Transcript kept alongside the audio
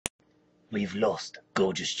We've lost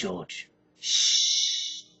Gorgeous George.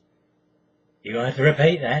 Shh. You gonna have to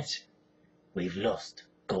repeat that? We've lost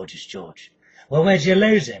Gorgeous George. Well, where'd you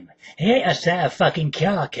lose him? He ain't a set of fucking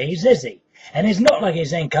car keys, is he? And it's not like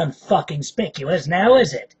his ain't conspicuous now,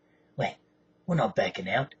 is it? Wait, we're not backing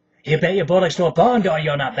out. You bet your bollocks to a pond or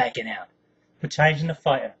you're not backing out. We're changing the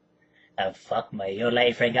fighter. Oh, fuck me, your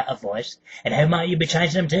lady friend got a voice. And who might you be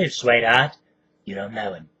changing him to, sweetheart? You don't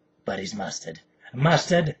know him, but he's Mustard.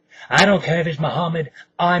 Mustard? I don't care if it's Muhammad,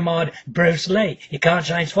 Ahmad, Bruce Lee. You can't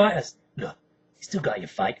change fighters. Look, you still got your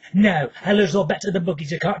fight. No, I lose all bet to the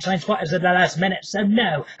bookies. You can't change fighters at the last minute. So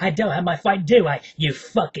no, I don't have my fight, do I? You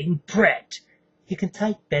fucking prick. You can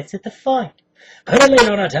take bets at the fight. Put a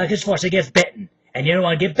lead on a Turkish before she gets bitten. And you don't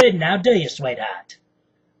want to get bitten now, do you, sweetheart?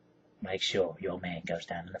 Make sure your man goes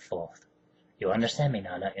down in the fourth. You understand me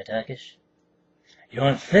now, don't you, Turkish? You're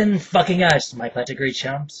on thin fucking ice, my pedigree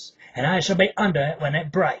chumps, and I shall be under it when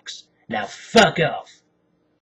it breaks. Now fuck off!